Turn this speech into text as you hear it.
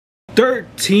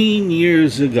13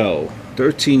 years ago,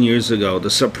 The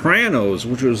Sopranos,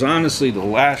 which was honestly the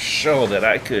last show that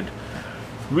I could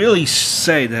really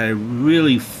say that I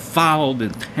really followed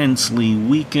intensely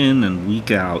week in and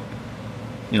week out.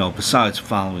 You know, besides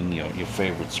following your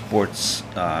favorite sports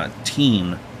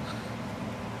team.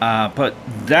 But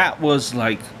that was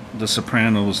like The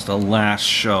Sopranos, the last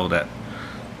show that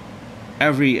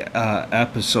every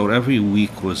episode, every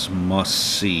week was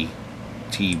must-see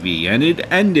TV. And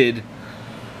it ended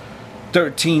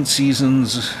 13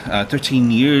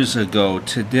 years ago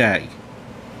today.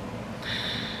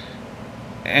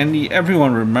 And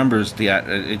everyone remembers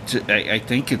I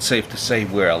think it's safe to say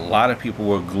where a lot of people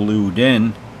were glued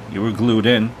in. You were glued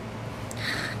in.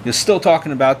 You're still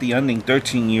talking about the ending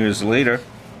 13 years later.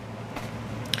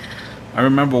 I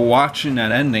remember watching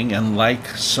that ending, and like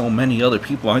so many other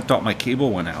people, I thought my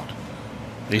cable went out.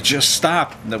 It just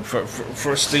stopped. The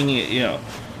first thing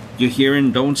you're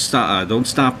hearing, "Don't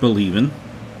Stop Believing."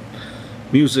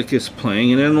 Music is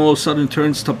playing, and then all of a sudden it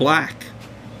turns to black.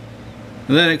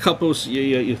 And then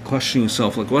you question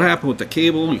yourself, like, what happened with the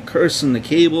cable? You're cursing the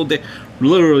cable. They're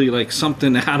literally like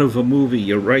something out of a movie.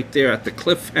 You're right there at the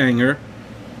cliffhanger,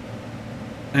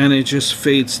 and it just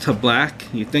fades to black.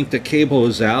 You think the cable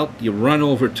is out. You run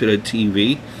over to the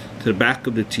TV, to the back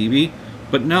of the TV,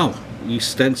 but no. You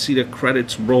then see the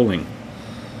credits rolling.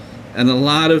 And a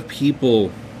lot of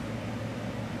people,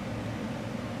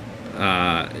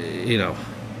 a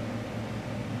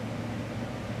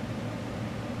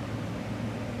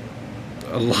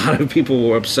lot of people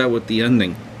were upset with the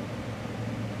ending.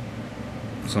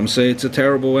 Some say it's a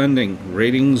terrible ending.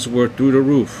 Ratings were through the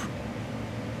roof.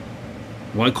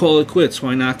 Why call it quits?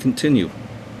 Why not continue?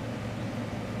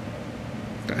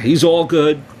 He's all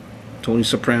good. Tony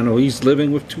Soprano, he's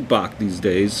living with Tupac these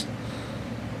days.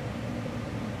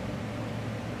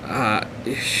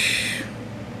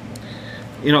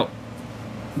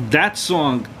 That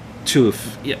song too.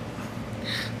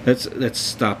 Let's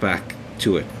stop back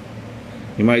to it.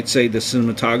 You might say the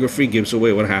cinematography gives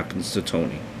away what happens to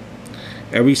Tony.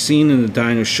 Every scene in the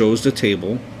diner shows the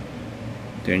table.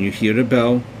 Then you hear the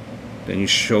bell. Then you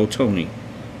show Tony.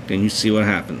 Then you see what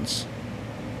happens.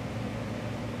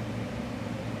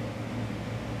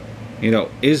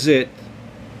 Is it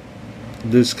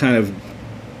this kind of,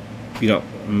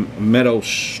 Meadow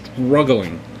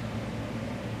struggling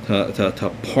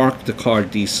to park the car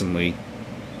decently?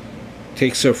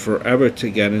 Takes her forever to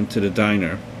get into the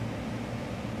diner.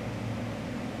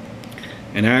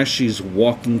 And as she's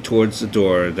walking towards the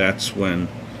door, that's when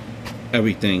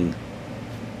everything,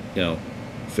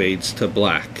 fades to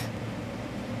black.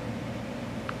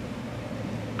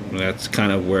 That's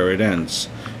kind of where it ends.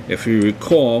 If you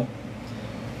recall,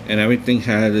 and everything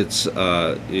had it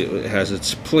has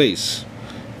its place.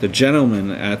 The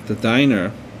gentleman at the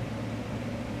diner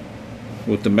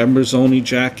with the members only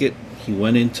jacket, he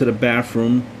went into the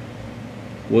bathroom.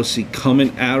 Was he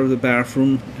coming out of the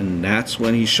bathroom, and that's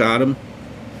when he shot him?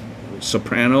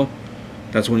 Soprano.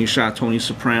 That's when he shot Tony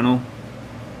Soprano.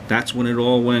 That's when it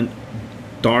all went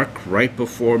dark, right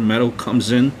before Meadow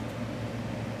comes in.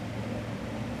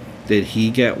 Did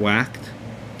he get whacked?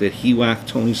 Did he whack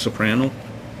Tony Soprano?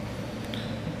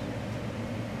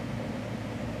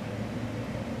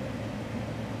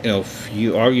 If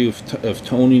you argue if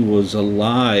Tony was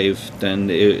alive, then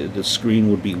the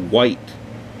screen would be white.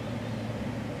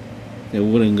 It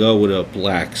wouldn't go with a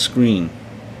black screen.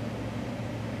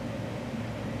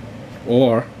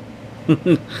 Or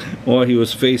or he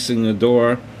was facing the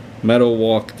door. Meadow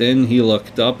walked in, he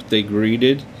looked up, they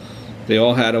greeted. They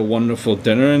all had a wonderful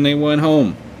dinner and they went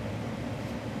home.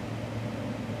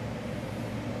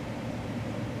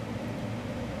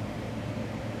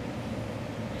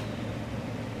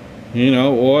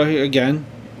 Or again,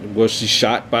 was she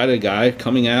shot by the guy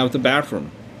coming out of the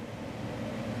bathroom?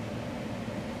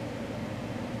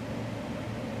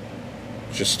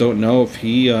 Just don't know if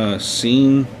he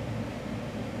seen.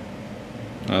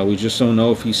 We just don't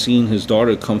know if he's seen his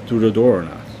daughter come through the door or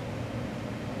not.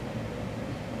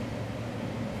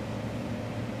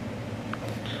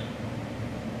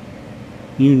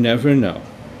 You never know.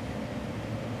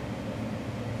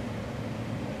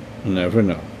 Never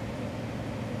know.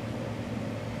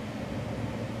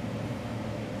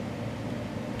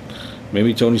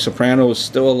 Maybe Tony Soprano is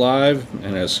still alive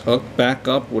and has hooked back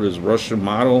up with his Russian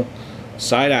model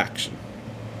side action.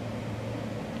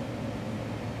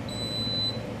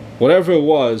 Whatever it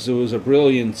was a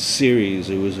brilliant series.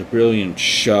 It was a brilliant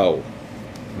show.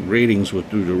 Ratings were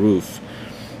through the roof.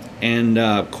 And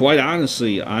quite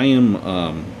honestly, I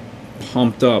am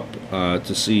pumped up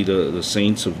to see the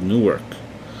Saints of Newark.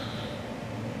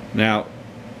 Now,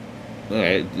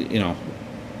 you know,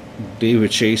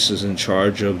 David Chase is in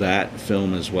charge of that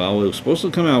film as well. It was supposed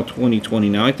to come out 2020.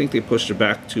 Now I think they pushed it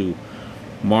back to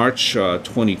March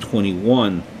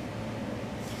 2021.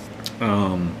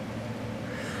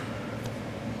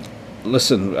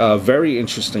 Listen, very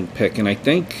interesting pick, and I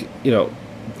think, you know,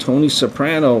 Tony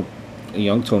Soprano, a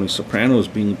young Tony Soprano, is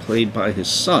being played by his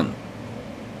son.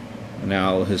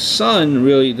 Now, his son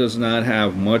really does not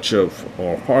have much of,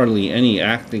 or hardly any,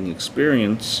 acting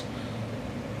experience.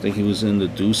 I think he was in The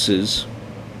Deuces.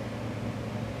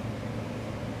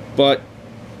 But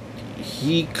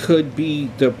he could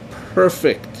be the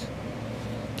perfect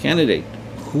candidate.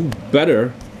 Who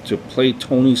better to play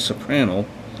Tony Soprano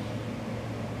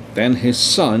than his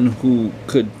son, who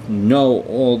could know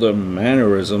all the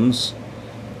mannerisms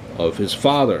of his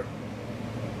father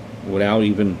without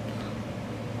even,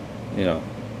 you know,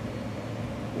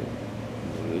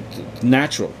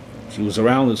 natural. He was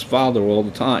around his father all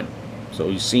the time, so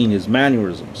he's seen his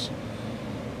mannerisms.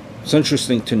 It's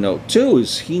interesting to note too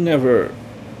is he never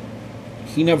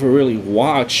really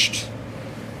watched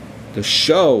the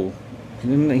show.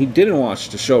 He didn't watch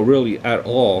the show really at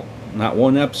all, not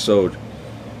one episode,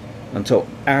 until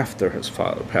after his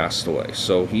father passed away.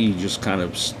 So he just kind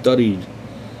of studied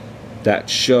that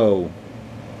show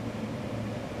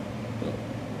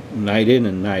night in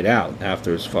and night out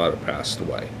after his father passed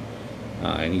away.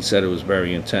 And he said it was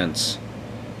very intense.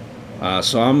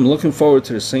 So I'm looking forward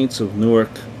to the Saints of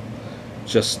Newark.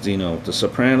 Just, you know, The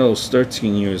Sopranos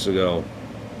 13 years ago.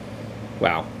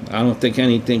 Wow. I don't think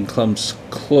anything comes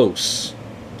close,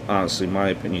 honestly, my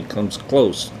opinion, comes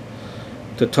close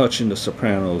to touching The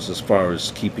Sopranos as far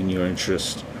as keeping your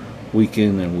interest week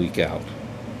in and week out.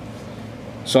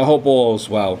 So I hope all is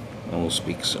well, and we'll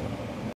speak soon.